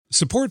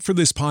Support for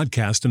this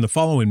podcast and the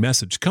following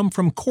message come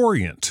from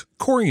Corient.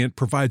 Corient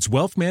provides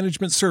wealth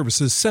management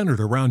services centered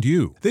around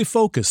you. They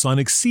focus on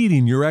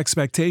exceeding your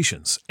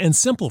expectations and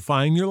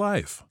simplifying your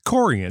life.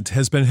 Corient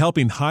has been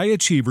helping high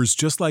achievers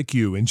just like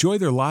you enjoy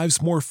their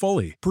lives more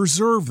fully,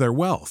 preserve their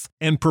wealth,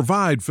 and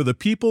provide for the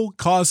people,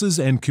 causes,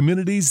 and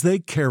communities they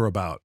care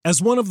about. As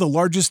one of the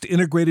largest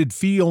integrated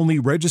fee-only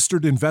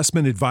registered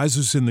investment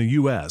advisors in the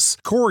U.S.,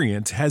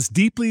 Corient has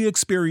deeply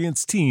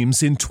experienced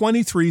teams in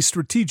 23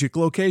 strategic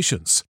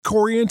locations.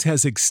 Corient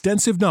has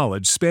extensive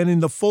knowledge spanning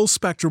the full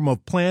spectrum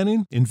of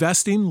planning,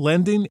 investing,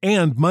 lending,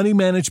 and money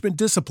management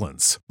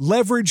disciplines.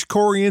 Leverage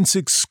Corient's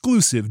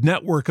exclusive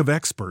network of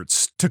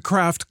experts to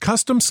craft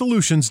custom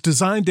solutions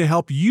designed to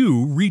help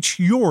you reach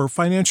your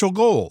financial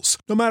goals,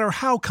 no matter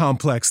how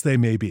complex they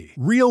may be.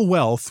 Real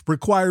wealth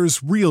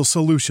requires real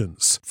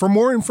solutions. For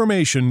more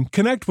information,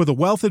 connect with a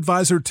wealth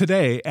advisor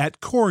today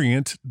at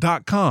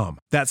Corient.com.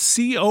 That's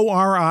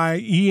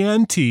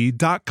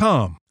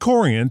Corient.com.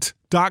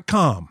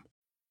 Corient.com.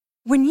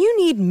 When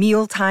you need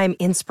mealtime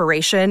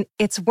inspiration,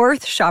 it's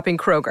worth shopping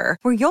Kroger,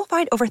 where you'll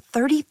find over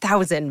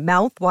 30,000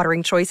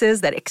 mouth-watering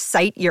choices that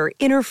excite your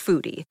inner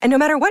foodie. And no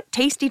matter what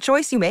tasty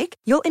choice you make,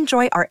 you'll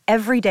enjoy our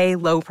everyday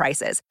low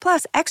prices,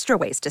 plus extra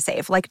ways to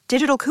save, like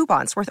digital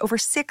coupons worth over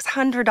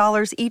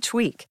 $600 each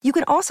week. You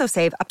can also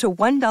save up to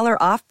 $1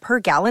 off per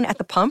gallon at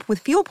the pump with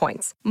fuel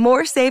points.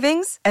 More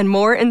savings and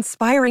more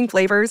inspiring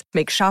flavors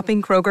make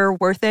shopping Kroger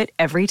worth it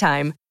every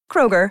time.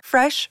 Kroger,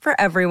 fresh for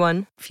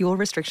everyone. Fuel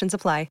restrictions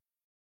apply.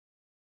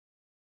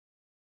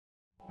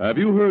 Have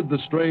you heard the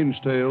strange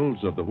tales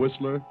of the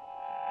Whistler?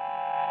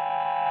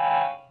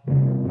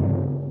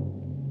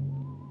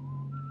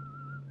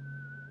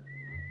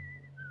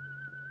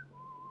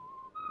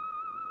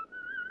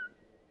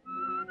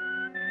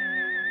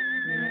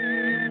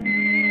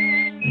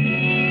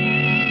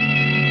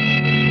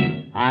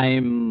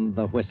 I'm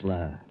the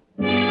Whistler.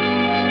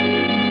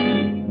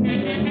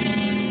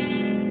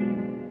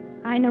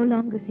 I no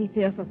longer see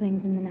fearful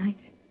things in the night.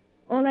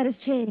 All that has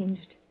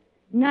changed.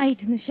 Night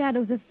and the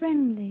shadows are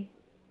friendly.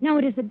 Now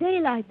it is the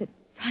daylight that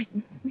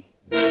frightens me.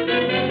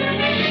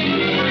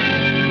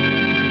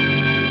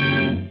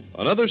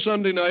 Another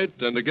Sunday night,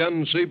 and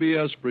again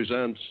CBS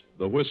presents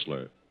The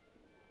Whistler.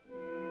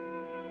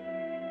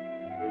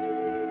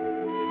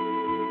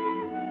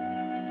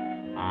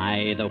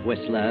 I, the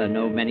Whistler,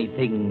 know many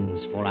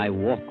things, for I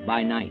walk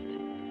by night.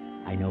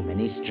 I know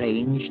many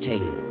strange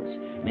tales,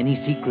 many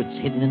secrets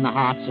hidden in the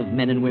hearts of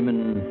men and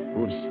women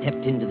who have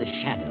stepped into the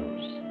shadows.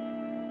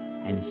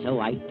 And so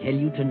I tell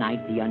you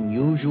tonight the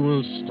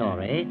unusual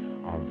story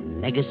of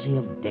Legacy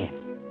of Death.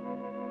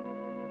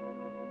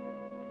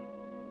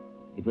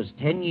 It was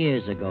 10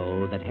 years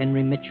ago that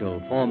Henry Mitchell,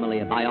 formerly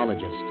a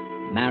biologist,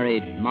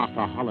 married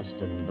Martha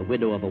Holliston, the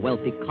widow of a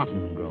wealthy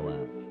cotton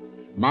grower.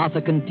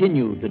 Martha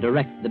continued to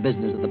direct the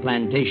business of the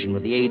plantation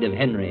with the aid of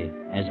Henry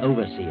as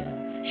overseer.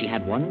 She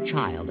had one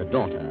child, a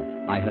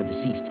daughter, by her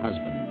deceased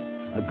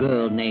husband, a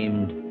girl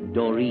named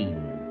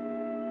Doreen.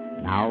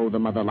 Now the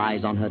mother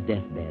lies on her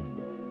deathbed.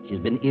 She's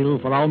been ill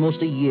for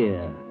almost a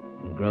year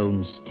and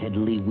grown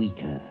steadily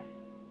weaker.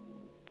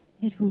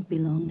 It won't be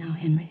long now,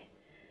 Henry.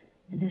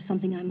 And there's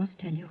something I must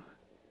tell you.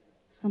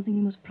 Something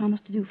you must promise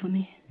to do for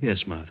me.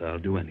 Yes, Martha, I'll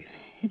do anything.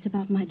 It's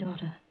about my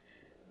daughter.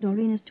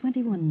 Doreen is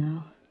 21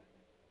 now.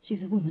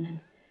 She's a woman,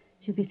 and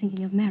she'll be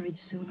thinking of marriage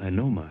soon. I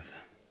know,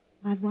 Martha.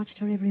 I've watched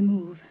her every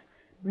move,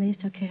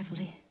 raised her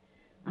carefully.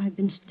 I've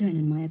been stern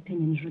in my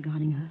opinions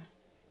regarding her.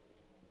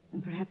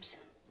 And perhaps,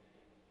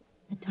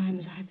 at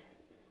times, I've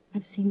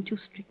seemed too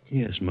strict.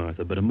 Yes,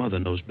 Martha, but a mother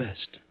knows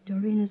best.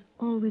 Doreen has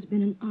always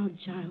been an odd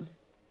child.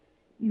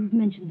 You've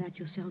mentioned that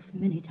yourself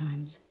many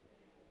times.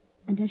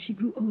 And as she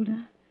grew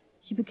older,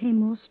 she became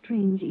more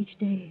strange each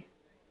day.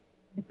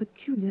 A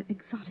peculiar,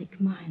 exotic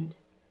mind.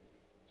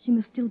 She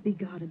must still be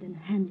guarded and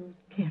handled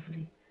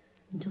carefully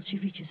until she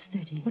reaches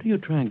 30. What are you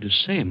trying to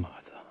say,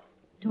 Martha?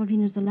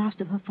 Doreen is the last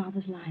of her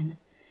father's line.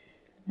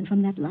 And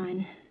from that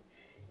line,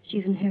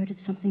 she's inherited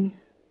something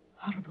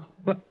horrible.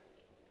 What?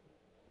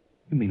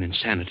 You mean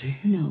insanity?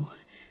 No,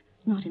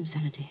 not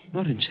insanity.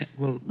 Not insanity?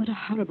 Well... But a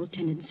horrible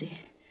tendency.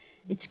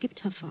 It skipped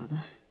her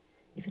father.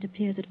 If it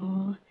appears at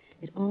all,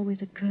 it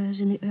always occurs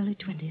in the early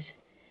 20s.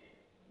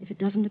 If it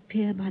doesn't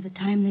appear by the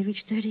time they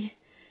reach 30,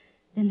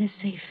 then they're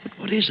safe. But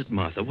what is it,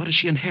 Martha? What has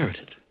she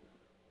inherited?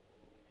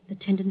 The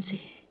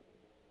tendency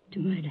to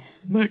murder.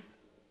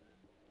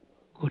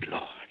 Good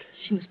Lord.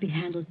 She must be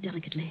handled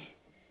delicately,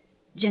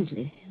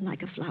 gently,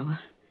 like a flower.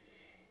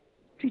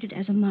 Treated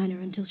as a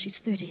minor until she's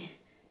 30.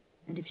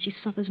 And if she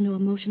suffers no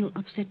emotional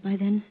upset by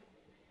then,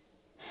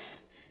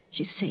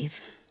 she's safe.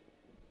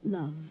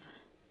 Love,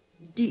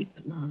 deep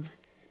love,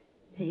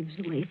 paves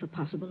the way for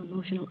possible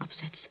emotional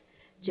upsets,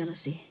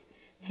 jealousy,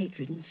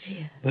 hatred, and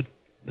fear. But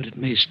it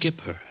may skip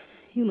her.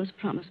 You must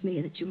promise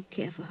me that you'll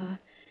care for her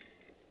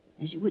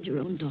as you would your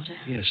own daughter.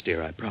 Yes,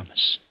 dear, I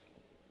promise.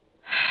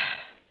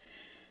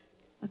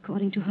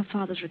 According to her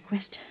father's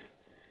request,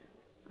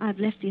 I've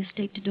left the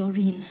estate to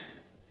Doreen,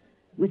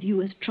 with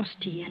you as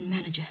trustee and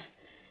manager,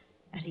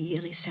 at a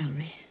yearly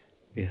salary.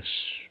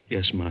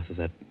 Yes,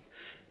 Martha,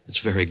 It's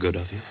very good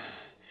of you.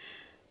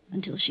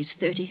 Until she's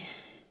 30,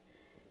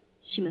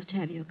 she must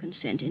have your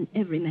consent in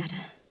every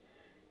matter,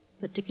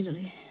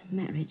 particularly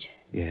marriage.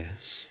 Yes.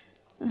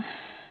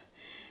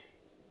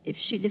 If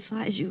she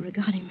defies you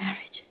regarding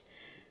marriage,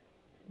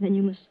 then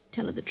you must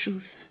tell her the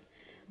truth,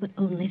 but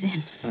only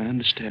then. I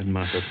understand,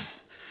 Martha.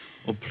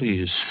 Oh,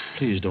 please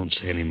don't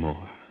say any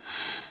more.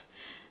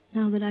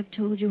 Now that I've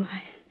told you,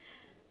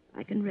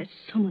 I can rest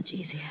so much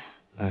easier.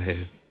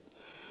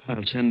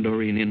 I'll send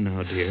Doreen in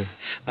now, dear.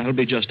 I'll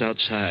be just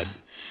outside.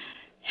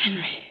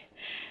 Henry,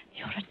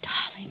 you're a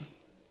darling.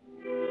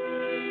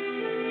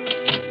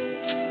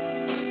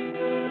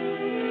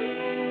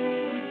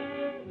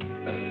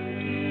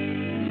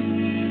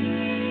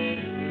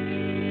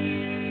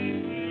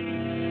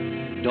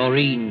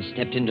 Doreen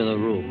stepped into the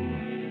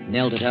room,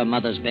 knelt at her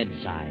mother's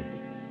bedside,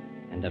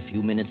 and a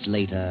few minutes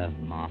later,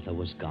 Martha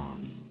was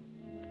gone.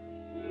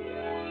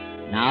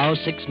 Now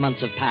 6 months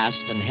have passed,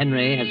 and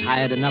Henry has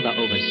hired another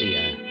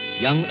overseer,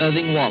 young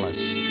Irving Wallace,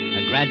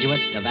 a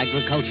graduate of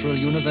Agricultural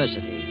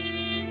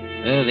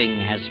University. Irving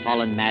has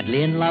fallen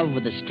madly in love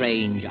with the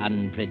strange,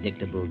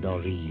 unpredictable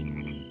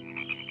Doreen.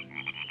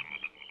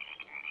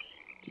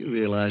 Do you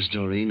realize,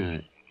 Doreen,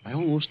 I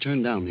almost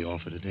turned down the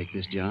offer to take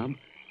this job.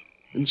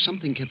 And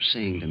something kept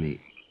saying to me,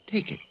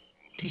 take it.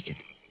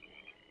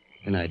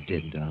 And I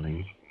did,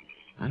 darling.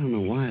 I don't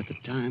know why at the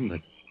time, but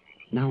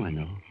now I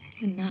know.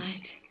 The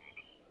night.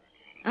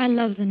 I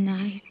love the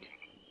night,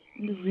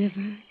 and the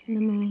river, and the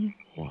moon.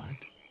 What?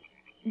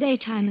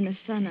 Daytime and the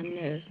sun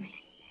unnerve me.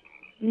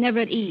 I'm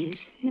never at ease,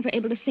 never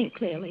able to think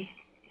clearly.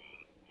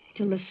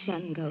 Till the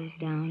sun goes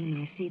down and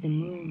I see the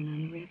moon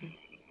on the river.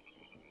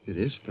 It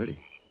is pretty.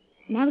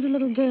 When I was a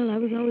little girl, I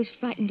was always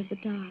frightened of the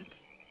dark.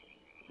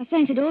 I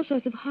fancied all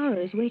sorts of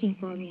horrors waiting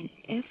for me in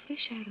every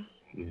shadow.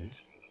 Yes?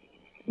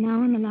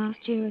 Now, in the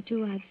last year or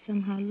two, I've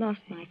somehow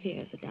lost my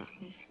fear of the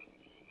darkness.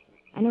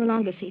 I no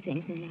longer see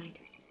things in the night.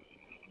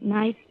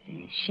 Night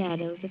and the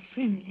shadows are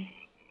friendly.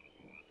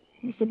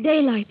 It's the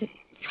daylight that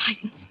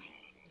frightens me.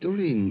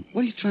 Doreen,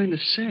 what are you trying to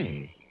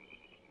say?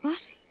 What?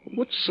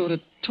 What sort of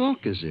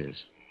talk is this?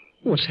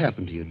 What's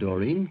happened to you,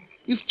 Doreen?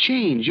 You've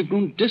changed. You've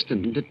grown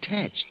distant and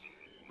detached.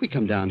 We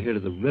come down here to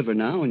the river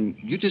now, and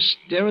you just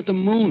stare at the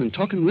moon and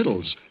talk in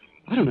riddles.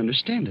 I don't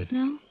understand it.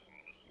 No?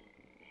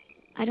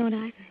 I don't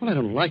either. Well, I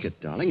don't like it,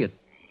 darling.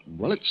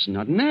 It's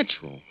not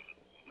natural.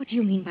 What do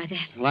you mean by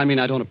that? Well, I mean,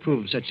 I don't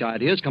approve of such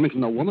ideas coming from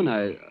the woman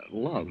I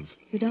love.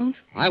 You don't?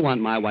 I want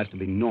my wife to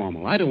be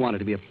normal. I don't want her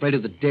to be afraid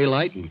of the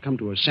daylight and come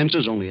to her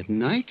senses only at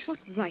night. What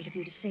right have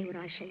you to say what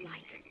I shall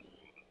like?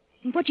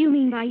 And what do you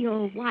mean by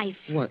your wife?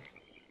 What?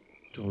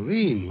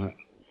 Doreen,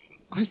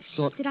 I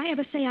thought... Did I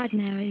ever say I'd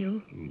marry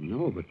you?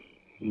 No, but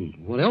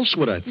what else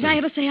would I think? Did I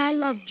ever say I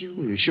loved you?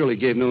 Well, you surely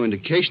gave no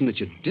indication that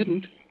you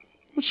didn't.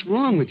 What's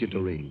wrong with you,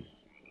 Doreen?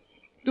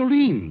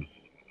 Doreen!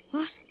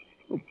 What?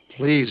 Oh,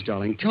 please,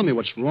 darling, tell me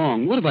what's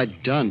wrong. What have I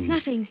done?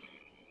 Nothing.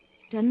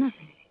 Done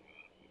nothing.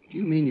 Do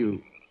you mean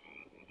you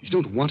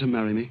don't want to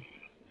marry me?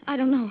 I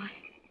don't know.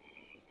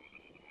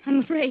 I'm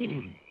afraid.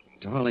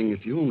 Oh, darling,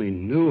 if you only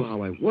knew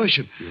how I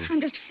worship you.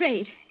 I'm just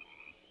afraid.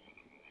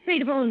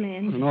 Afraid of old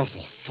men. What an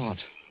awful thought.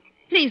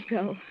 Please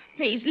go.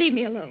 Please, leave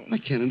me alone. I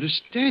can't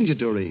understand you,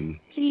 Doreen.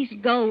 Please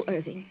go,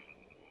 Irving.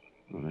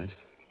 All right.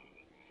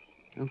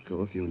 I'll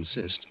go if you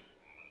insist.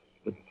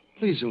 But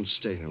please don't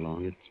stay here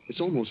long. It's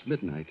almost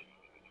midnight.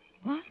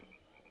 What?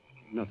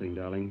 Nothing,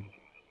 darling.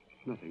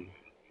 Nothing.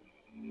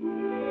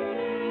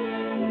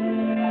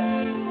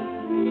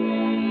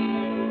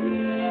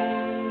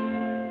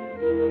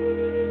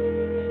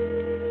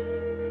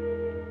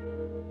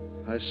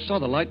 I saw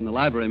the light in the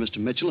library, Mr.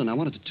 Mitchell, and I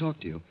wanted to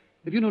talk to you.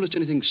 Have you noticed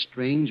anything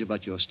strange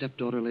about your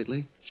stepdaughter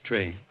lately?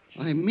 Strange?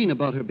 I mean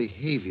about her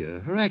behavior,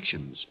 her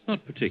actions.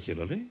 Not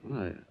particularly.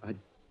 Well, I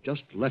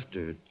just left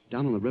her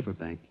down on the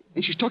riverbank,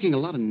 and she's talking a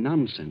lot of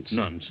nonsense.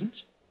 Nonsense?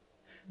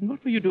 And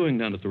what were you doing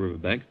down at the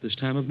riverbank at this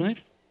time of night?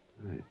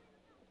 I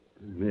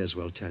may as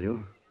well tell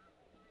you.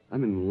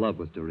 I'm in love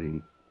with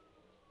Doreen.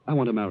 I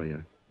want to marry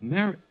her.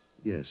 Marry?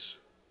 Yes.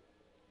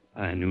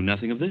 I knew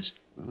nothing of this.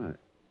 Well,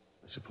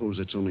 I suppose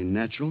it's only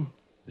natural.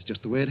 It's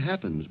just the way it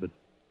happens. But,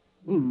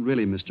 well,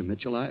 really, Mr.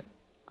 Mitchell, I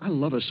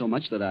love her so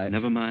much that I...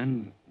 Never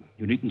mind.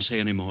 You needn't say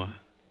any more.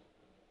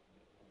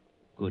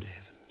 Good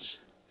heavens.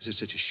 Is it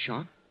such a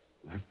shock?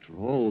 After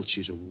all,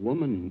 she's a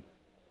woman.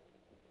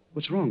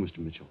 What's wrong, Mr.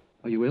 Mitchell?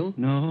 Are you ill?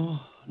 No,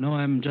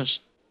 I'm just...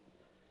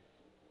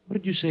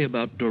 What did you say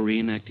about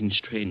Doreen acting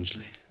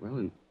strangely?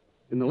 Well,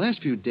 in the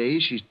last few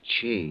days, she's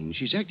changed.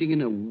 She's acting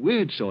in a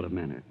weird sort of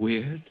manner.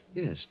 Weird?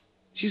 Yes.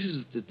 She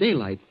says the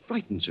daylight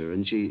frightens her,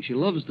 and she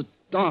loves the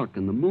dark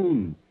and the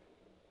moon.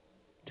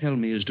 Tell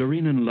me, is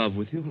Doreen in love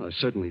with you? Well, I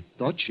certainly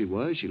thought she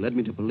was. She led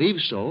me to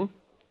believe so.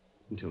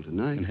 Until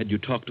tonight. And had you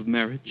talked of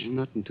marriage? Well,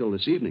 not until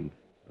this evening.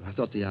 But I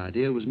thought the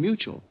idea was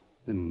mutual.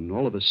 Then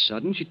all of a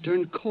sudden, she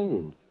turned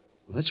cold.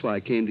 Well, that's why I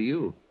came to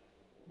you.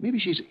 Maybe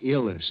she's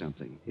ill or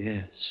something.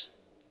 Yes.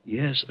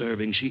 Yes,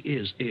 Irving, she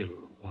is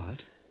ill.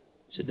 What?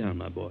 Sit down,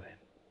 my boy.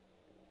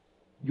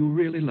 You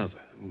really love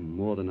her? Oh,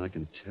 more than I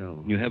can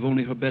tell. You have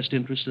only her best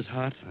interest at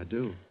heart? I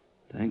do.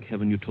 Thank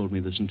heaven you told me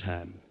this in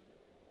time.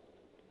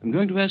 I'm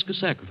going to ask a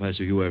sacrifice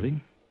of you,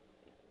 Irving.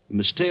 You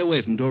must stay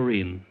away from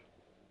Doreen.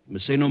 You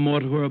must say no more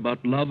to her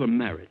about love or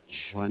marriage.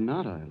 Why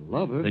not? I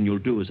love her. Then you'll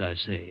do as I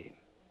say.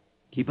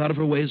 Keep out of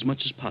her way as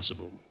much as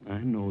possible. I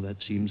know that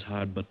seems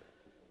hard, but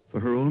for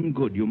her own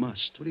good, you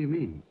must. What do you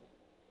mean?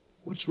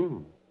 What's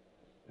wrong?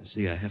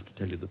 See, I have to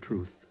tell you the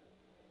truth.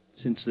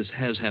 Since this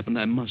has happened,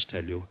 I must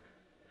tell you.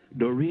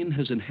 Doreen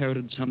has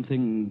inherited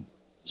something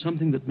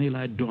that may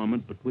lie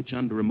dormant, but which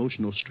under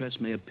emotional stress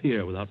may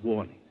appear without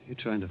warning. You're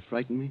trying to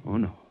frighten me? Oh,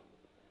 no.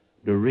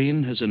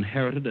 Doreen has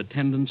inherited a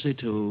tendency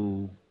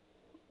to...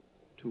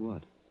 To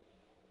what?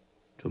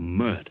 To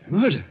murder.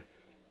 Murder?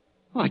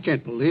 Oh, I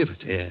can't believe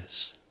it. Yes.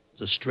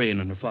 It's a strain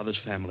in her father's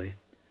family.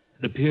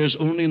 It appears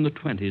only in the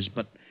 20s,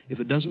 but if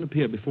it doesn't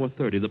appear before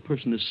 30, the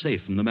person is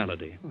safe from the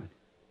malady. Oh,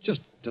 it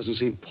just doesn't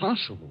seem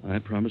possible. I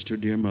promised her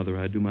dear mother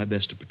I'd do my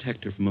best to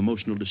protect her from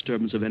emotional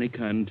disturbance of any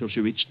kind until she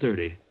reached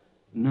 30.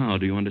 Now,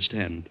 do you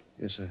understand?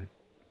 Yes,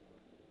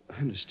 I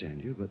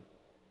understand you, but...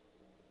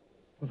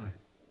 Well,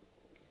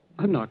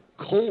 I'm not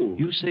cold.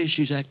 You say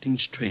she's acting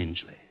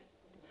strangely.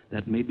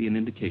 That may be an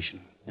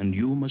indication, and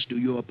you must do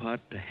your part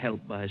to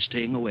help by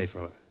staying away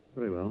from her.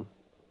 Very well.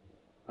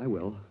 I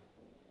will.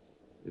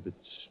 If it's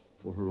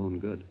for her own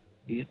good.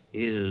 It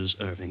is,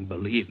 Irving,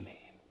 believe me.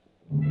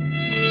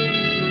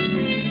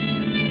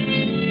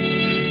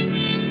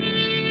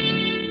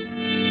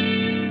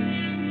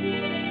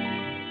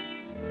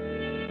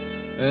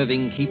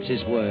 Irving keeps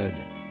his word,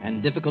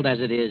 and difficult as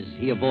it is,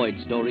 he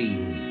avoids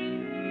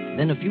Doreen.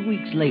 Then a few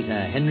weeks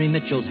later, Henry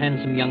Mitchell's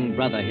handsome young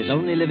brother, his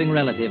only living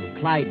relative,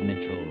 Clyde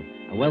Mitchell,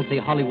 a wealthy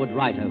Hollywood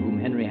writer whom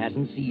Henry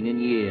hasn't seen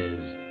in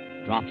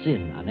years, drops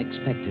in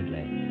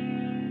unexpectedly.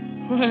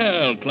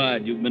 Well,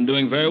 Clyde, you've been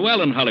doing very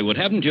well in Hollywood,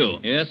 haven't you?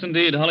 Yes,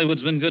 indeed.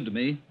 Hollywood's been good to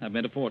me. I've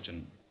made a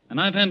fortune.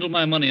 And I've handled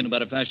my money in a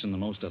better fashion than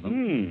most of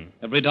them.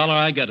 Every dollar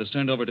I get is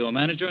turned over to a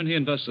manager, and he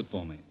invests it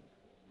for me.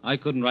 I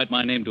couldn't write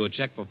my name to a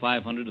check for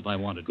 $500 if I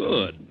wanted to.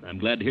 Good. I'm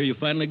glad to hear you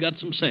finally got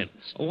some sense.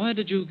 Why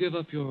did you give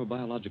up your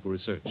biological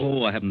research?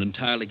 Oh, I haven't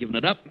entirely given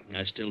it up.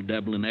 I still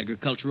dabble in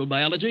agricultural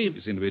biology.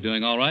 You seem to be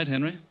doing all right,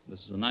 Henry. This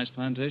is a nice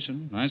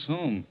plantation, nice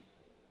home.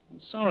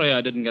 I'm sorry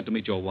I didn't get to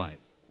meet your wife.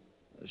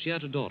 She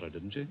had a daughter,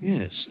 didn't she?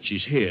 Yes,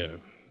 she's here.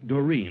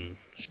 Doreen.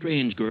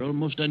 Strange girl,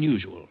 most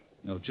unusual.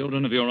 No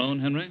children of your own,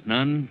 Henry?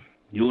 None.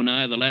 You and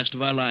I are the last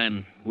of our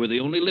line. We're the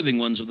only living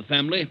ones of the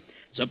family.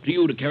 It's up to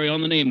you to carry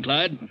on the name,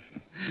 Clyde.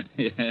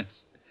 Yes.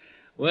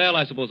 Well,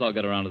 I suppose I'll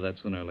get around to that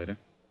sooner or later.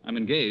 I'm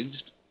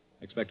engaged.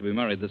 Expect to be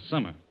married this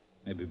summer.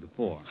 Maybe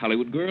before.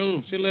 Hollywood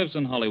girl? She lives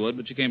in Hollywood,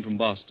 but she came from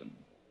Boston.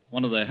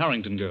 One of the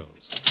Harrington girls.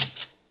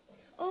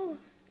 Oh,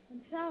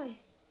 I'm sorry.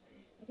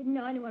 I didn't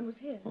know anyone was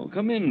here. Oh,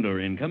 come in,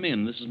 Doreen. Come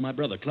in. This is my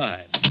brother,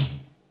 Clyde.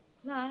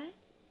 Clyde?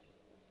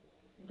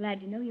 I'm glad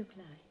to know you,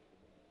 Clyde.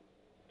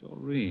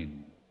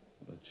 Doreen.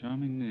 What a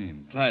charming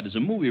name. Clyde is a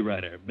movie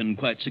writer. Been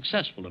quite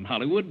successful in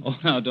Hollywood. Oh,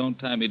 now, don't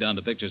tie me down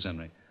to pictures,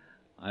 Henry.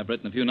 I've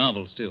written a few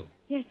novels, too.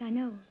 Yes, I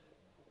know.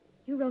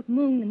 You wrote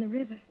Moon in the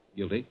River.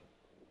 Guilty?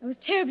 I was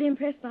terribly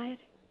impressed by it.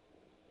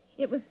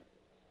 It was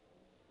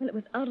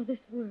out of this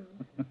world.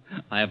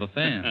 I have a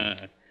fan.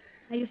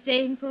 Are you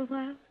staying for a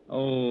while?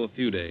 Oh, a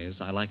few days.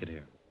 I like it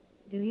here.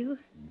 Do you?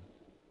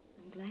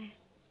 I'm glad.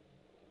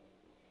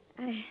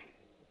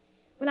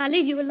 Well, I'll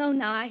leave you alone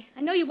now. I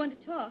know you want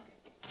to talk.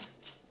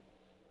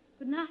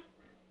 Good night.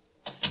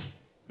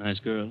 Nice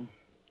girl.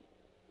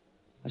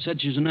 I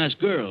said she's a nice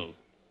girl.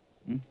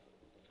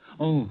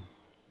 Oh,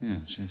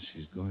 yes,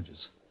 she's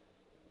gorgeous.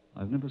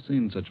 I've never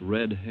seen such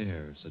red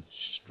hair, such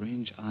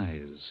strange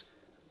eyes.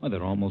 Why,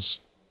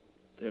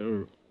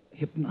 they're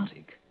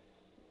hypnotic.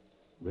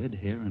 Red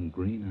hair and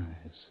green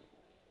eyes.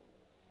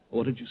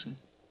 What did you say?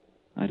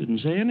 I didn't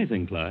say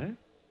anything, Clyde.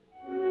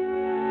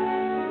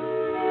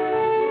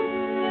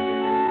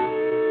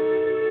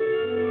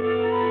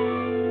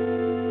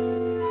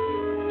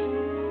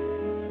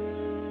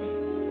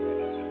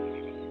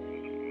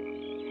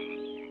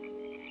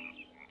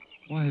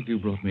 Why have you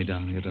brought me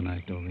down here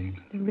tonight, Doreen?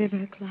 The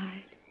river,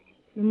 Clyde.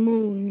 The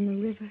moon in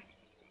the river.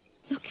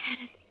 Look at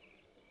it.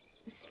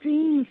 A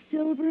stream of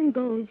silver and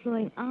gold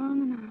flowing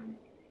on and on.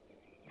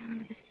 Down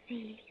to the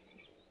sea.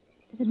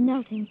 To the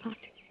melting pot.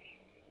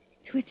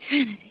 To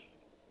eternity.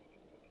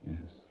 Yes.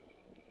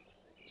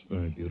 It's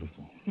very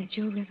beautiful. That's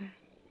your river.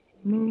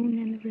 Moon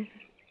and the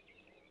river.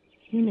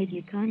 You made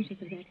me conscious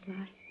of that,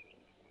 Clyde.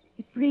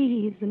 It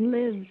breathes and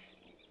lives.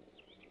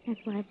 That's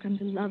why I've come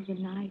to love the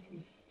night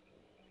and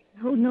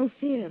hold no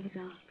fear of the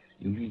dark.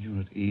 You mean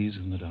you're at ease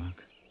in the dark?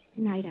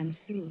 Tonight I'm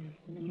soothed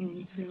and the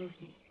moon thrills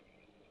me.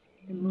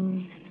 The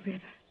moon and the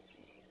river.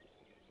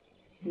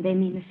 And they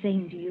mean the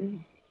same to you.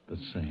 The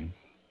same?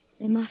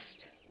 They must.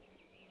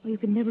 Or you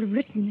could never have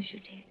written as you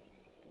did.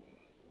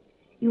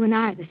 You and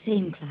I are the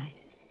same, Clyde.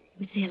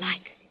 We see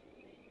alike.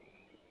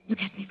 Look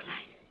at me,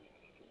 Clyde.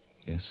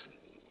 Yes?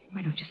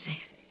 Why don't you say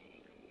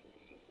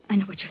it? I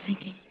know what you're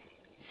thinking.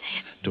 Say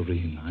it.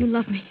 Doreen, You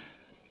love me.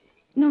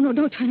 No,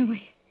 don't turn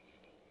away.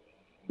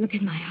 Look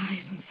in my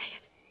eyes and say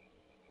it.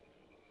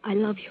 I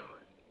love you.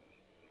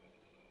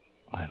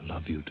 I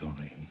love you,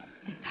 Doreen.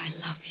 And I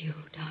love you,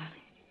 darling.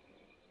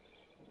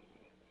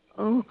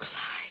 Oh,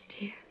 Clyde,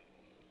 dear.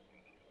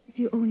 If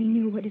you only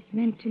knew what it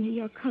meant to me,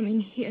 your coming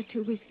here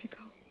 2 weeks ago.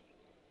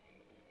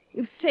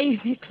 You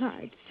saved me,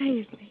 Clyde.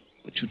 Saved me.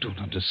 But you don't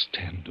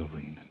understand,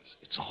 Doreen.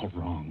 It's all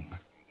wrong.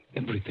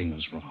 Everything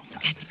is wrong.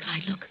 Look at me,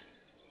 Clyde. Look.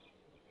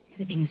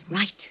 Everything is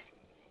right.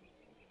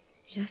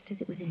 Just as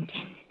it was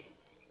intended.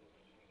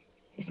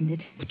 Isn't it?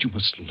 But you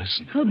must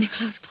listen. Hold me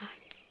close, Clyde.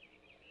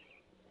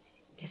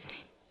 Kiss me.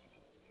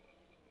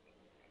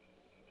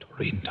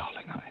 Doreen,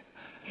 darling,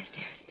 Yes,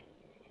 dearest.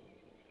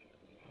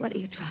 What are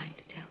you trying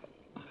to tell?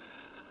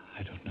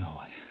 I don't know.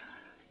 I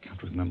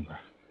can't remember.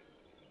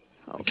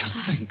 Oh, I can't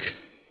Clyde. think.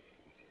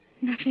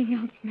 Nothing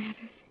else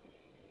matters.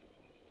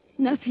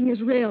 Nothing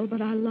is real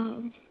but our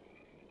love.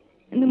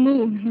 And the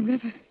moon and the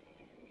river.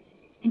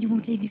 And you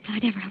won't leave me,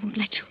 Clyde, ever. I won't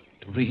let you.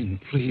 Doreen,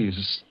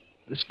 please.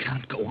 This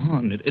can't go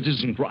on. It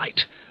isn't right.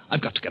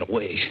 I've got to get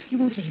away. You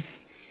won't leave.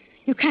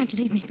 You can't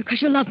leave me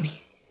because you love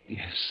me.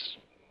 Yes,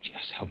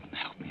 Helen,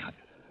 help me.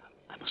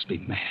 I must be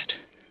mad.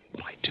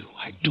 But I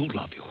do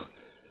love you.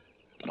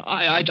 But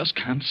I just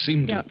can't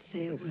seem to... Don't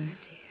say a word, dear.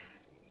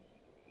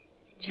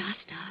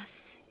 Just us.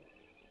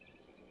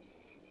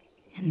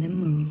 And the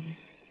moon.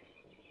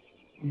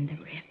 And the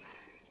river.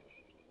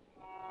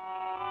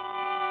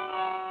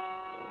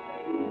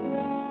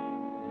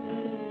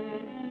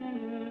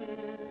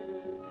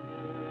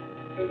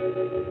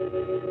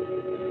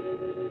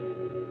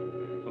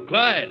 Oh,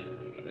 Clyde.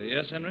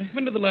 Yes, Henry? Come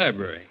into the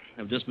library.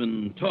 I've just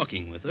been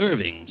talking with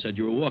Irving. Said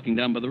you were walking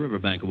down by the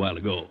riverbank a while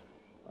ago.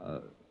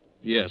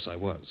 Yes, I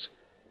was.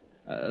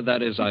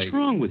 That is, What's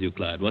wrong with you,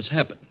 Clyde? What's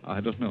happened?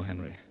 I don't know,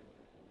 Henry.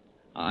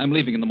 I'm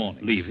leaving in the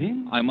morning.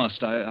 Leaving? I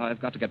must.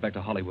 I've got to get back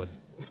to Hollywood.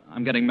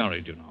 I'm getting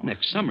married, you know.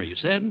 Next summer, you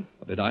said?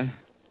 Did I?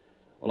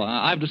 Well,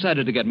 I've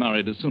decided to get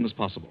married as soon as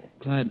possible.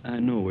 Clyde, I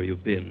know where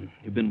you've been.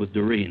 You've been with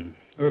Doreen.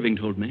 Irving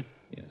told me.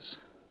 Yes,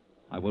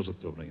 I was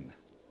with Doreen.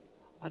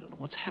 I don't know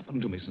what's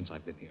happened to me since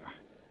I've been here.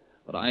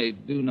 But I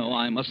do know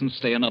I mustn't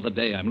stay another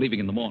day. I'm leaving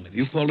in the morning. Have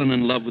you fallen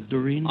in love with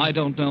Doreen? I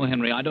don't know,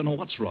 Henry. I don't know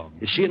what's wrong.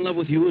 Is she in love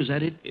with you? Is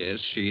that it? Yes,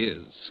 she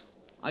is.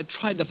 I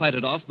tried to fight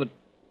it off, but...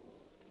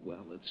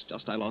 Well, it's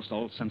just I lost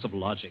all sense of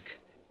logic.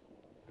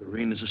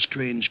 Doreen is a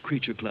strange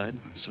creature, Clyde.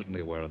 I'm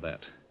certainly aware of that.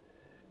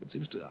 It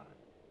seems to...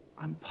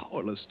 I'm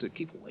powerless to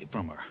keep away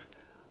from her.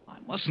 I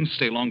mustn't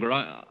stay longer.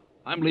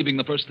 I'm leaving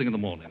the first thing in the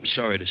morning. I'm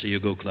sorry to see you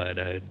go, Clyde.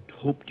 I'd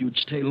hoped you'd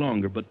stay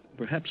longer, but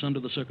perhaps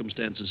under the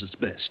circumstances it's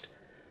best.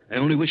 I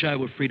only wish I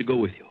were free to go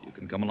with you. You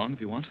can come along if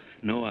you want.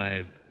 No,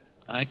 I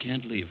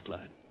can't leave,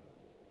 Clyde.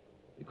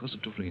 Because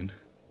of Doreen?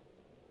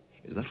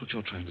 Is that what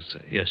you're trying to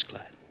say? Yes,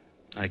 Clyde.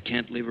 I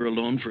can't leave her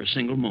alone for a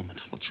single moment.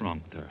 What's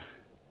wrong with her?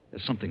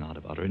 There's something odd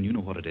about her, and you know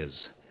what it is.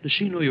 Does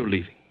she know you're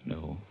leaving?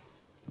 No,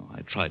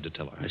 I tried to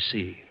tell her. I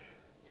see.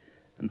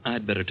 And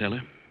I'd better tell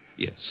her?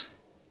 Yes.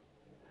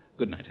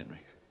 Good night, Henry.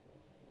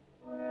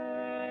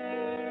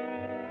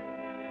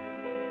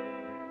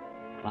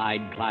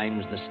 Clyde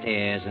climbs the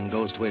stairs and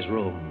goes to his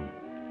room.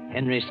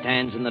 Henry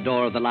stands in the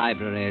door of the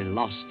library,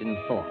 lost in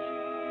thought.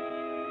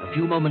 A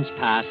few moments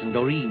pass, and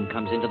Doreen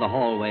comes into the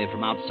hallway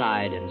from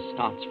outside and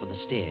starts for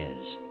the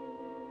stairs.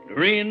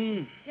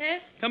 Doreen?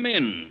 Yes? Come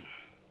in.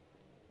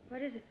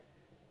 What is it?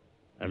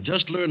 I've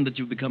just learned that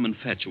you've become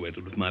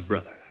infatuated with my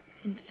brother.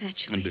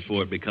 Infatuated. And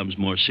before it becomes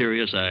more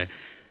serious, I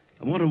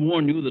want to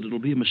warn you that it'll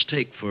be a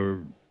mistake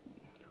for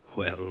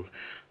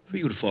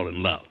you to fall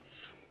in love.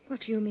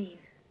 What do you mean?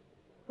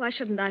 Why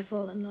shouldn't I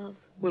fall in love?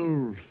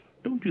 Well,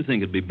 don't you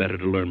think it'd be better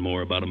to learn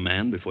more about a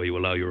man before you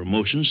allow your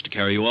emotions to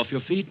carry you off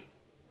your feet?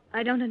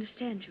 I don't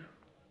understand you.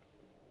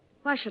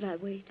 Why should I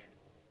wait?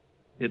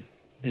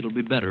 It'll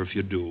be better if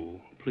you do.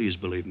 Please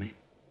believe me.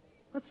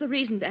 What's the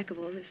reason back of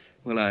all this?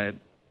 Well,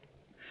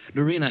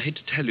 Doreen, I hate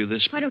to tell you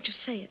this. Why don't you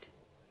say it?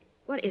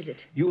 What is it?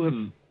 You're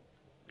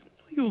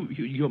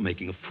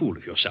making a fool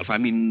of yourself. I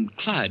mean,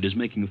 Clyde is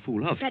making a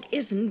fool of you. That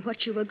isn't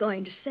what you were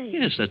going to say.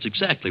 Yes, that's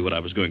exactly what I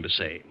was going to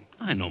say.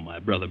 I know my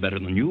brother better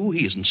than you.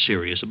 He isn't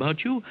serious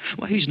about you.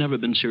 Why, he's never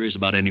been serious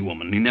about any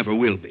woman. He never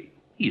will be.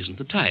 He isn't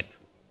the type.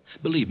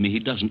 Believe me, he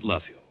doesn't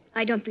love you.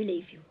 I don't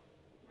believe you.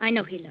 I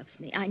know he loves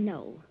me. I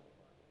know.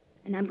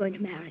 And I'm going to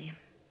marry him.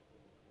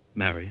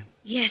 Marry him?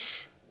 Yes.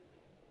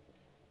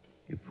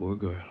 You poor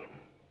girl.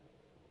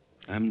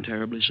 I'm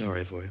terribly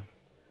sorry for you.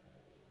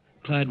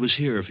 Clyde was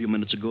here a few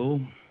minutes ago.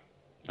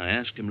 I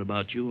asked him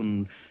about you,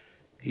 and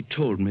he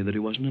told me that he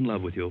wasn't in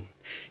love with you.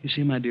 You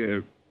see, my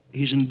dear,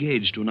 he's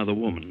engaged to another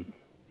woman.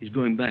 He's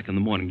going back in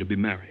the morning to be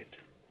married.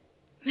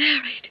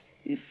 Married?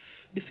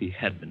 If he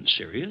had been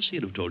serious,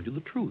 he'd have told you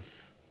the truth.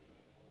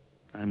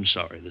 I'm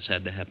sorry this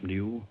had to happen to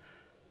you.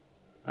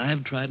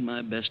 I've tried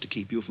my best to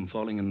keep you from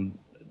falling in...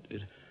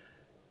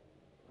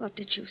 What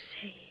did you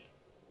say?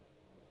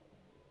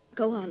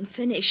 Go on,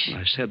 finish.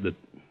 I said that...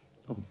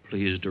 Oh,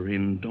 please,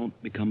 Doreen, don't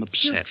become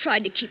upset. You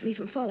tried to keep me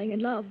from falling in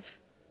love.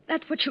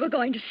 That's what you were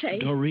going to say.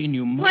 Doreen,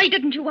 you must... Why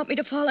didn't you want me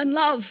to fall in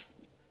love?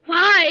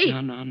 Why?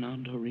 No,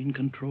 Doreen,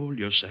 control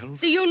yourself.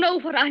 Do you know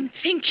what I'm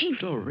thinking?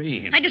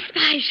 Doreen. I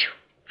despise you.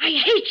 I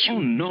hate you. Oh,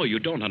 no, you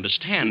don't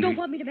understand. You don't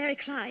want me to marry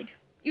Clyde.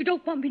 You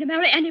don't want me to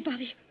marry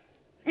anybody.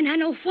 And I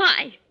know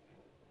why.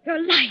 You're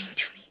lying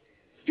to me.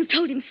 You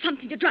told him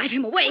something to drive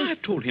him away.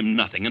 I've told him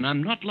nothing, and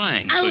I'm not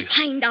lying. I'll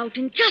find out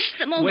in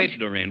just a moment. Wait,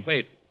 Doreen,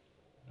 wait.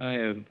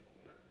 I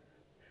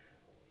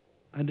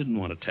didn't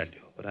want to tell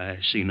you, but I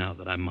see now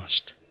that I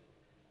must.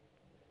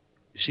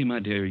 You see, my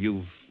dear,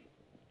 you've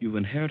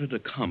inherited a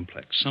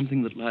complex,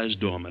 something that lies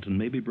dormant and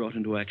may be brought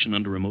into action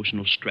under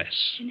emotional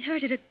stress.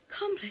 Inherited a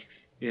complex?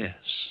 Yes.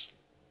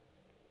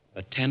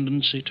 A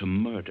tendency to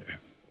murder.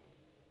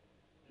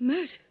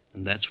 Murder?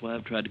 And that's why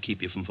I've tried to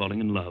keep you from falling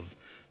in love,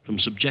 from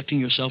subjecting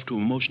yourself to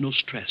emotional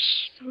stress.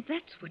 So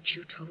that's what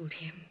you told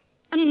him.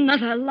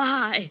 Another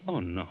lie. Oh,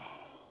 no.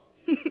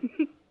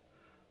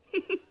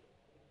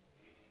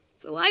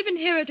 So I've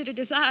inherited a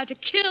desire to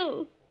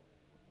kill.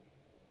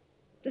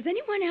 Does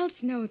anyone else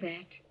know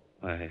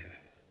that?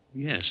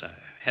 Yes, I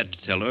had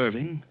to tell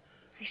Irving.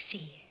 I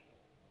see.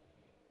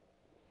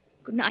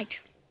 Good night.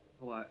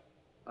 Oh,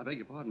 I beg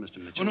your pardon,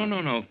 Mr. Mitchell. Oh,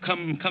 no.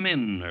 Come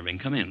in, Irving.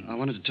 Come in. I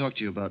wanted to talk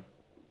to you about...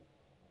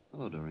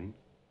 Hello, Doreen.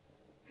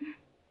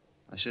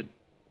 I said,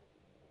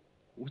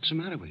 what's the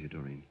matter with you,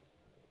 Doreen?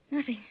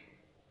 Nothing.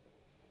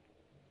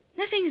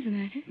 Nothing is the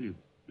matter. You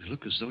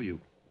look as though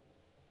you...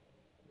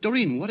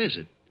 Doreen, what is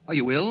it? Are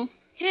you ill?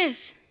 Yes.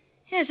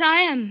 Yes,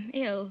 I am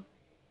ill.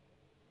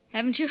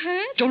 Haven't you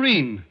heard?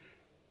 Doreen!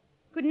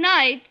 Good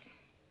night.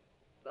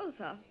 Both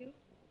of you.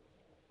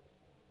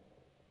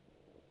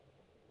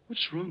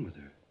 What's wrong with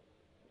her?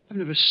 I've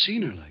never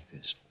seen her like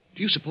this.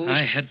 Do you suppose...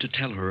 I had to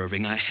tell her,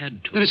 Irving. I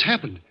had to. Then it's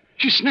happened.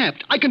 She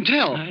snapped. I can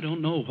tell. I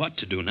don't know what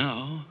to do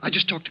now. I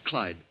just talked to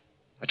Clyde.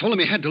 I told him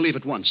he had to leave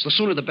at once. The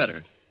sooner the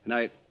better. And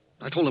I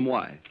told him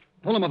why.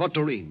 Told him about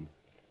Doreen.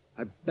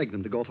 I begged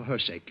them to go for her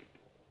sake.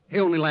 He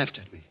only laughed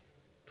at me.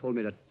 Told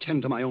me to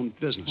tend to my own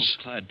business.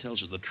 If Clyde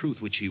tells her the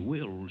truth, which he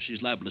will,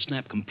 she's liable to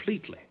snap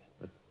completely.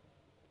 But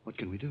what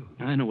can we do?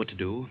 I know what to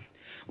do.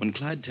 When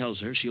Clyde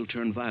tells her, she'll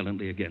turn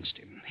violently against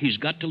him. He's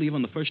got to leave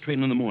on the first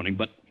train in the morning,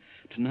 but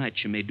tonight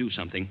she may do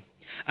something.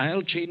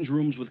 I'll change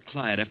rooms with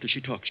Clyde after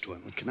she talks to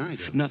him. What can I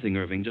do? Nothing,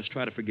 Irving. Just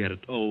try to forget it.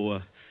 Oh,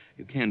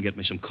 you can get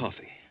me some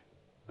coffee.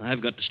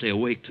 I've got to stay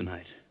awake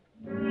tonight.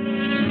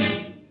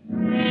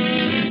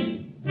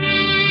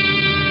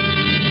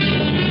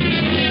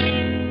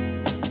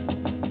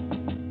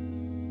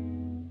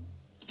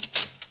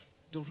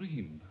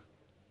 Doreen,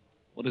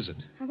 what is it?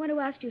 I want to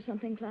ask you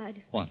something,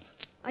 Clyde. What?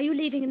 Are you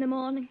leaving in the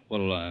morning?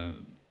 Well,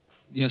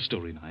 yes,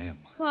 Doreen, I am.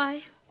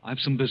 Why? I've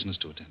some business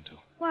to attend to.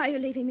 Why are you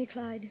leaving me,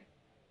 Clyde?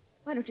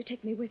 Why don't you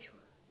take me with you?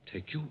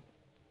 Take you?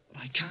 But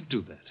I can't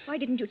do that. Why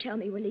didn't you tell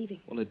me you were leaving?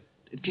 Well,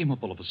 it came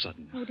up all of a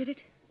sudden. Oh, did it?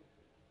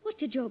 What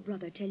did your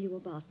brother tell you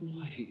about me?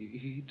 Why,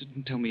 he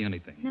didn't tell me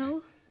anything.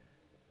 No?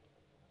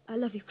 I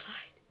love you,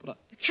 Clyde. But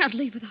You can't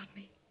leave without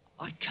me.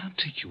 I can't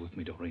take you with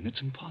me, Doreen.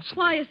 It's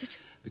impossible. Why is it?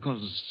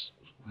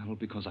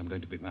 Because I'm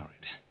going to be married.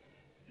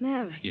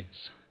 Married? Yes.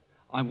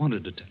 I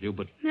wanted to tell you,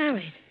 but...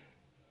 Married?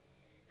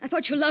 I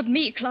thought you loved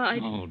me,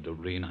 Clyde. Oh,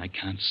 Doreen, I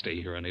can't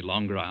stay here any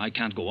longer. I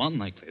can't go on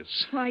like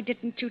this. Why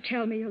didn't you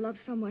tell me you loved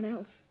someone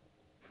else?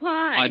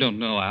 Why? I don't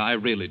know. I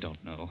really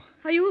don't know.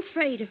 Are you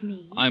afraid of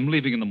me? I'm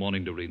leaving in the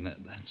morning, Doreen.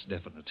 That's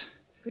definite.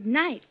 Good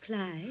night,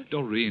 Clyde.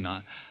 Doreen,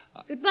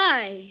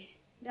 Goodbye,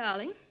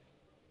 darling.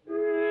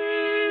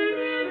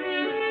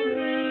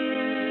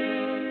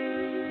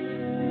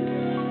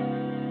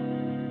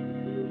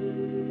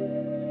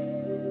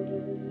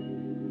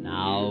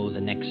 Now, the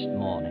next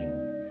morning.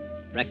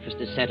 Breakfast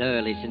is set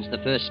early since the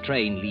first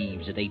train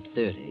leaves at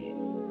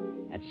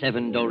 8:30. At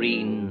 7,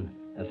 Doreen,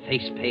 her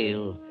face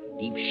pale,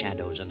 deep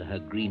shadows under her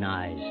green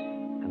eyes,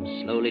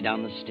 comes slowly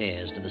down the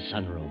stairs to the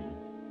sunroom.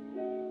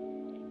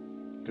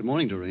 Good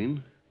morning,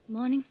 Doreen.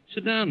 Morning.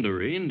 Sit down,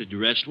 Doreen. Did you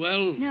rest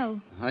well? No.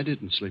 I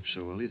didn't sleep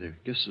so well either.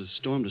 Guess the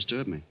storm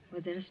disturbed me.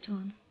 Was there a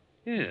storm?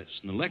 Yes,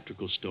 an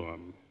electrical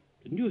storm.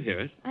 Didn't you hear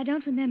it? I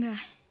don't remember.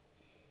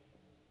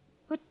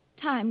 What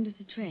time does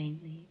the train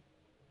leave?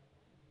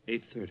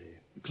 8:30.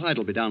 Clyde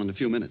will be down in a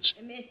few minutes.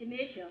 Mr.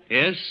 Mitchell.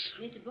 Yes?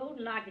 Mr.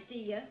 Bolton like to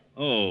see you.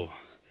 Oh,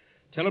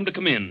 tell him to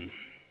come in.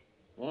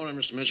 Morning,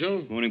 Mr.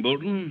 Mitchell. Morning,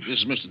 Bolton. This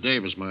is Mr.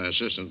 Davis, my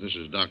assistant. This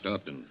is Dr.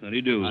 Upton. How do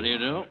you do? How do you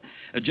do?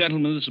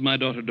 Gentlemen, this is my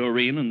daughter,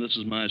 Doreen, and this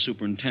is my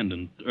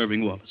superintendent,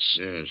 Irving Wallace.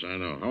 Yes, I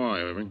know. How are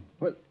you, Irving?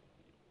 What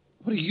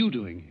are you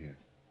doing here?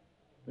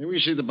 May we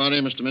see the body,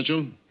 Mr.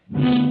 Mitchell?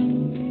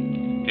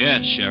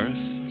 Yes, Sheriff.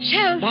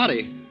 Sheriff!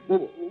 Body?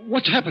 Well,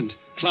 what's happened?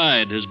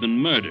 Clyde has been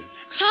murdered.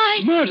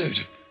 Clyde! Murdered?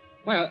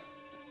 Why,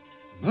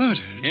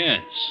 murdered?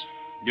 Yes,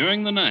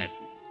 during the night.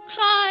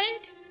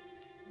 Clyde!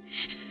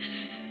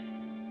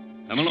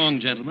 Come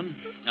along, gentlemen.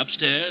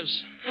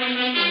 Upstairs.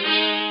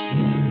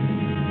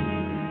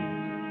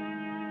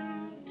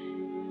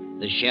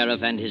 The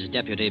sheriff and his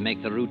deputy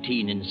make the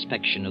routine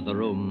inspection of the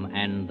room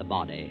and the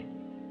body.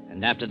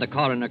 And after the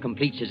coroner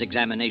completes his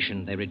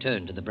examination, they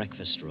return to the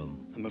breakfast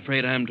room. I'm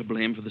afraid I'm to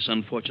blame for this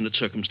unfortunate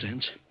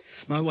circumstance.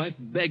 My wife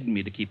begged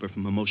me to keep her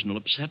from emotional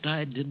upset.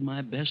 I did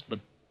my best, but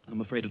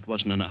I'm afraid it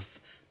wasn't enough.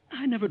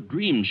 I never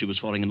dreamed she was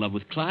falling in love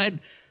with Clyde.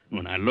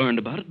 When I learned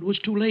about it, it was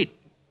too late.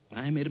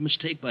 I made a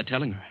mistake by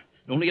telling her.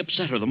 only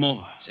upset her the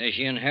more. Say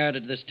she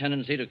inherited this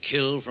tendency to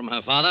kill from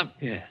her father?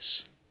 Yes.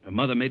 Her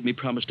mother made me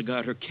promise to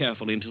guard her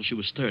carefully until she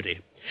was 30.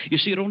 You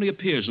see, it only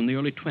appears in the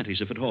early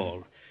 20s, if at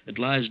all. It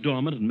lies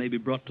dormant and may be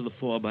brought to the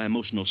fore by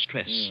emotional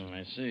stress.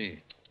 I see.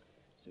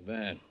 Too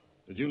bad.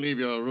 Did you leave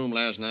your room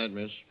last night,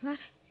 miss? What?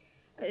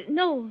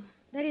 No.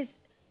 That is,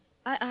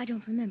 I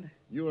don't remember.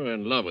 You were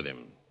in love with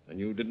him, and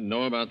you didn't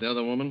know about the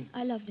other woman?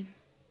 I loved him.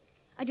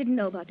 I didn't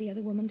know about the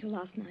other woman till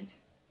last night.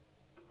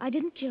 I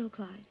didn't kill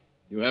Clyde.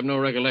 You have no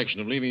recollection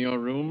of leaving your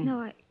room?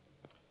 No, I...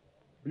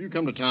 Will you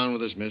come to town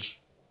with us, miss?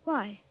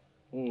 Why?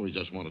 Oh, we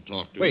just want to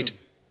talk to Wait. you.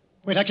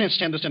 Wait, I can't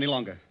stand this any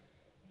longer.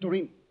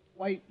 Doreen,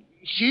 why,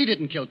 she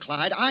didn't kill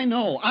Clyde. I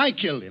know. I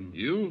killed him.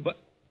 You? But...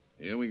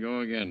 Here we go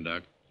again,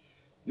 Doc.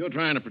 You're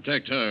trying to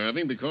protect her,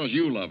 Irving, because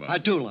you love her. I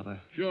do love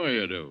her. Sure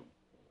you do.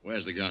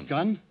 Where's the gun?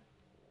 Gun?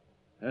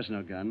 There's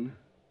no gun.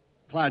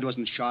 Clyde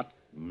wasn't shot.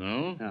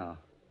 No? No.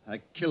 I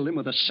killed him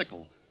with a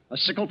sickle. A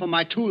sickle from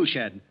my tool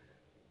shed.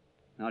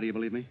 Now, do you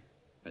believe me?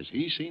 Has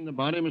he seen the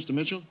body, Mr.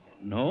 Mitchell?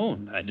 No,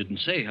 I didn't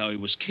say how he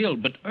was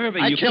killed, but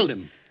Irving... I killed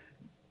him.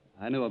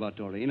 I knew about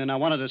Doreen, and I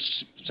wanted to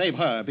save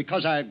her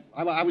because I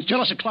was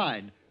jealous of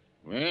Clyde.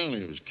 Well,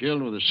 he was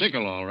killed with a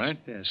sickle, all right.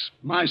 Yes,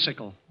 my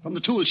sickle from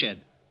the tool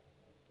shed.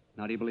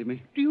 Now, do you believe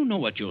me? Do you know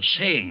what you're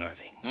saying,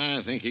 Irving?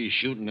 I think he's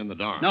shooting in the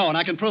dark. No, and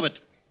I can prove it.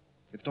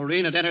 If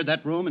Doreen had entered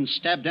that room and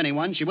stabbed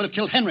anyone, she would have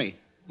killed Henry.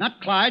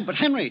 Not Clyde, but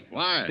Henry.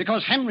 Why?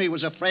 Because Henry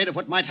was afraid of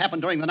what might happen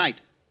during the night.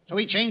 So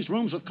he changed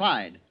rooms with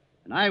Clyde.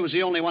 And I was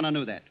the only one who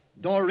knew that.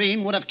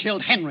 Doreen would have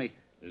killed Henry.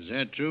 Is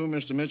that true,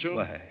 Mr. Mitchell?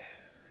 Why,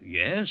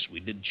 yes, we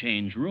did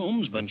change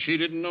rooms, but... And she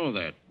didn't know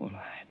that. Well,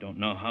 I don't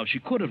know how she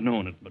could have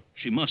known it, but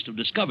she must have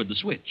discovered the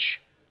switch.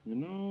 You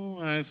know,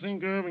 I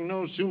think Irving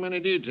knows too many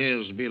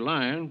details to be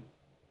lying.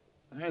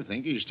 I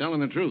think he's telling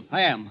the truth.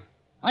 I am.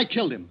 I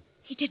killed him.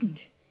 He didn't.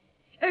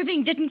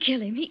 Irving didn't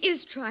kill him. He is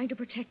trying to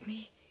protect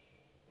me.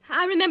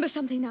 I remember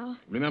something now.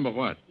 Remember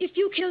what? If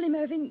you killed him,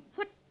 Irving,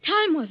 what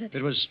time was it?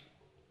 It was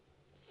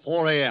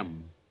 4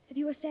 a.m. Have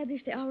you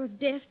established the hour of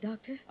death,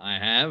 Doctor? I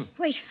have.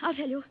 Wait, I'll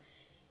tell you.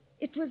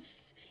 It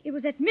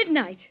was at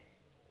midnight.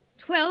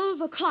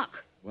 12 o'clock.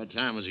 What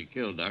time was he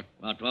killed, Doc?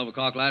 About 12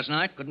 o'clock last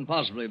night. Couldn't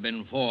possibly have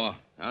been 4.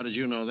 How did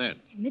you know that?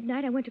 At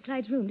midnight, I went to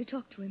Clyde's room to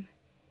talk to him.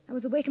 I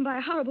was awakened by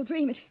a horrible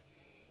dream.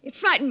 It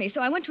frightened me, so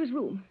I went to his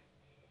room.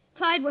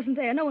 Clyde wasn't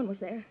there. No one was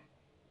there.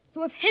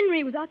 So if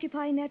Henry was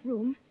occupying that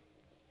room,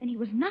 and he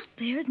was not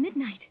there at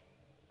midnight,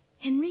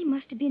 Henry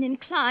must have been in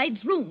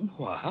Clyde's room.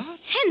 What?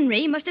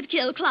 Henry must have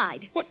killed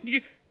Clyde. What?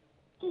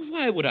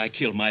 Why would I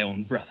kill my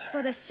own brother?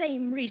 For the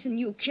same reason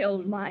you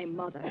killed my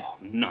mother. Oh,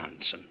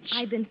 nonsense.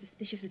 I've been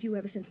suspicious of you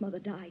ever since Mother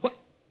died. What?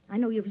 I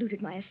know you've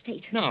looted my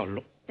estate. Now,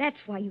 look. That's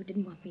why you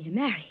didn't want me to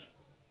marry.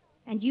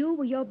 And you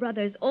were your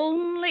brother's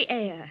only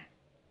heir.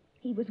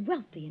 He was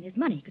wealthy and his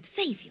money could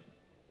save you.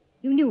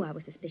 You knew I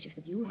was suspicious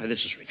of you. Why, this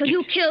is ridiculous. So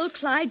you killed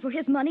Clyde for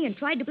his money and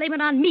tried to blame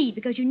it on me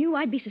because you knew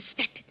I'd be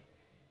suspected.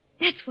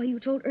 That's why you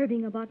told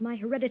Irving about my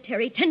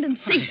hereditary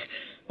tendency.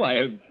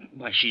 Why,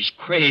 she's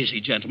crazy,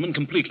 gentlemen,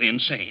 completely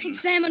insane.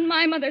 Examine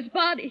my mother's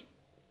body.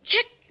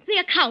 Check the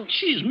account.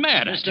 She's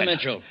mad, Mr.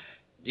 Mitchell,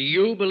 do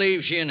you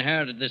believe she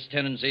inherited this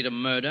tendency to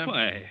murder?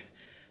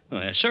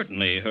 Why,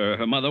 certainly.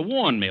 Her mother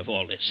warned me of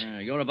all this.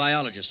 You're a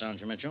biologist, aren't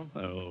you, Mitchell?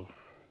 Oh,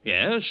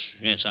 yes,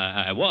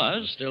 I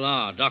was. Still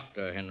are,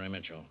 Dr. Henry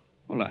Mitchell.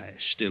 Well, I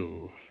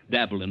still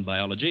dabble in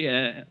biology,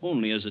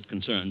 only as it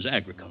concerns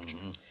agriculture.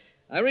 Mm-hmm.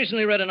 I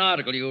recently read an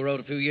article you wrote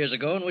a few years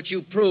ago in which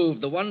you proved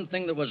the one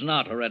thing that was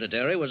not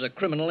hereditary was a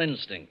criminal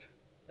instinct.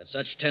 That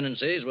such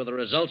tendencies were the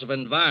results of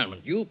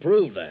environment. You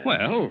proved that.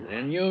 Well...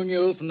 And you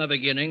knew from the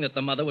beginning that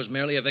the mother was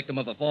merely a victim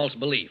of a false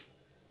belief.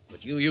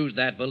 But you used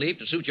that belief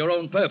to suit your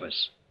own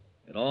purpose.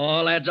 It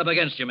all adds up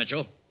against you,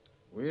 Mitchell.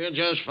 We'll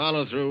just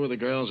follow through with the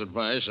girl's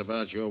advice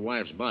about your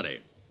wife's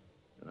body.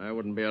 I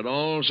wouldn't be at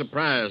all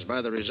surprised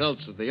by the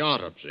results of the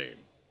autopsy.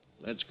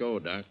 Let's go,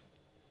 Doc.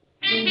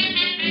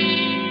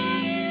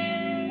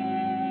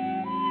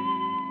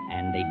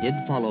 And they did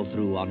follow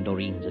through on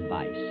Doreen's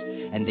advice.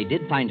 And they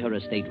did find her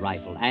estate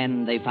rifle.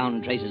 And they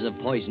found traces of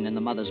poison in the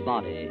mother's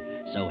body.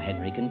 So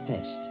Henry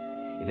confessed.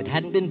 If it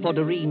hadn't been for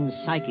Doreen's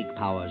psychic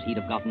powers, he'd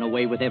have gotten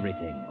away with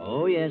everything.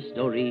 Oh, yes,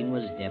 Doreen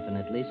was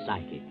definitely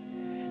psychic.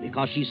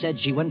 Because she said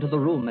she went to the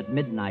room at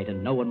midnight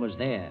and no one was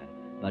there.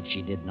 But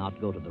she did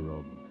not go to the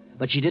room.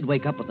 But she did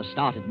wake up at the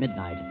start at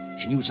midnight.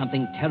 She knew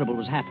something terrible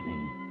was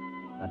happening,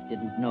 but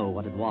didn't know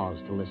what it was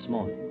till this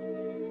morning.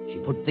 She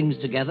put things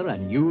together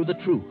and knew the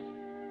truth.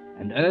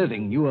 And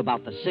Irving knew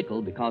about the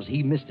sickle because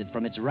he missed it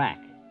from its rack,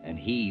 and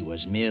he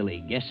was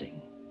merely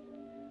guessing.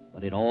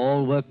 But it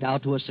all worked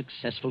out to a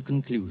successful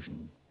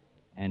conclusion,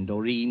 and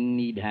Doreen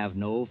need have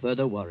no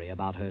further worry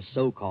about her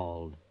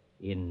so-called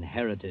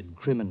inherited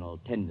criminal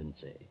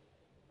tendency,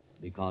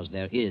 because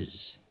there is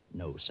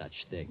no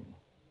such thing.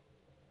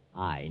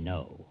 I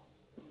know.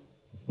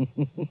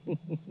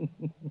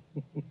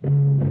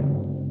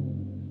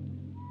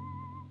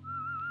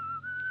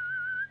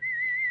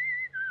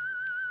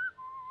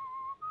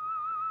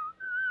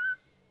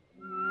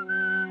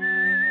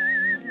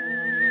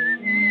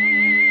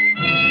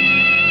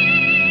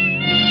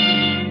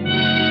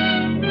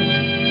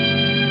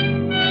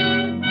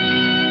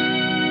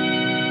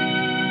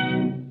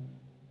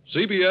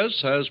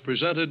 CBS has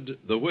presented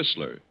The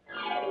Whistler.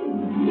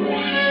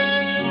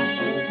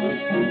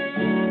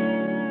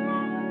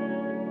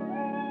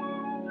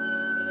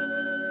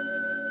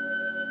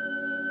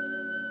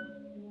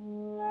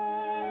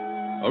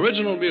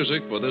 Original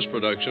music for this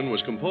production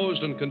was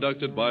composed and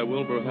conducted by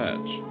Wilbur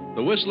Hatch.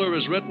 The Whistler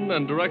is written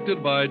and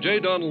directed by J.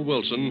 Donald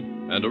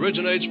Wilson and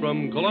originates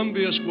from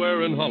Columbia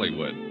Square in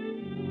Hollywood.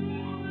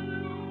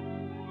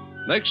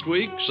 Next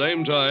week,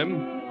 same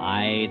time,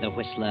 I, the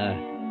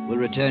Whistler, will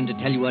return to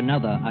tell you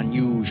another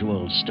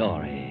unusual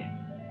story.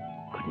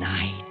 Good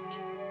night.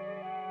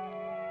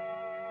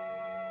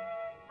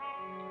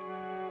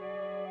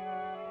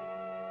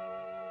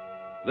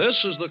 This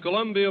is the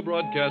Columbia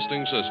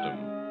Broadcasting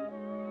System.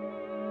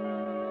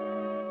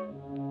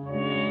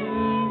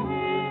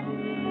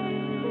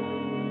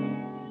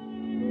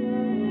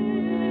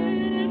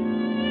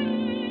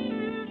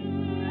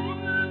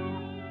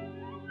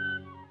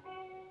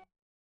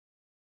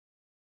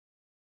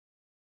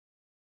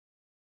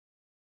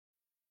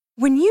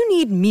 When you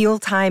need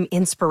mealtime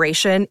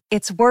inspiration,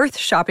 it's worth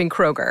shopping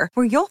Kroger,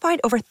 where you'll find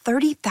over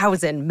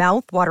 30,000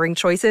 mouth-watering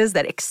choices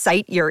that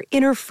excite your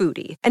inner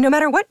foodie. And no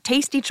matter what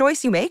tasty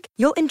choice you make,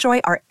 you'll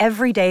enjoy our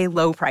everyday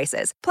low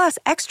prices, plus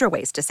extra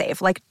ways to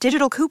save, like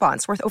digital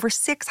coupons worth over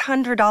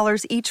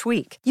 $600 each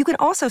week. You can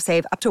also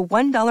save up to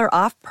 $1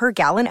 off per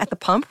gallon at the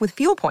pump with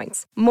fuel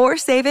points. More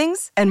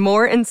savings and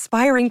more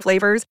inspiring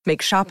flavors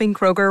make shopping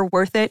Kroger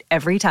worth it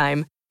every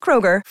time.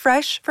 Kroger,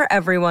 fresh for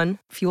everyone.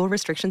 Fuel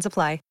restrictions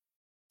apply.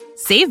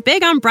 Save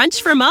big on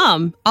brunch for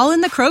mom, all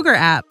in the Kroger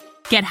app.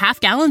 Get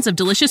half gallons of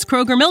delicious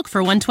Kroger milk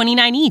for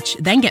 $1.29 each.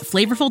 Then get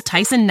flavorful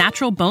Tyson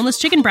natural boneless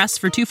chicken breasts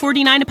for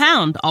 $2.49 a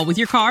pound, all with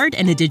your card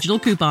and a digital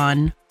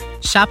coupon.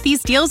 Shop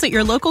these deals at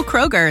your local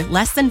Kroger,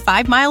 less than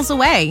 5 miles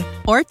away.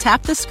 Or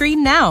tap the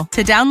screen now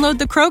to download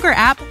the Kroger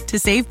app to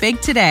save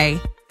big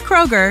today.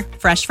 Kroger,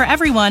 fresh for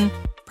everyone.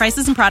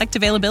 Prices and product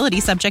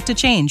availability subject to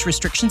change.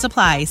 Restrictions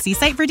apply. See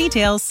site for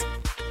details.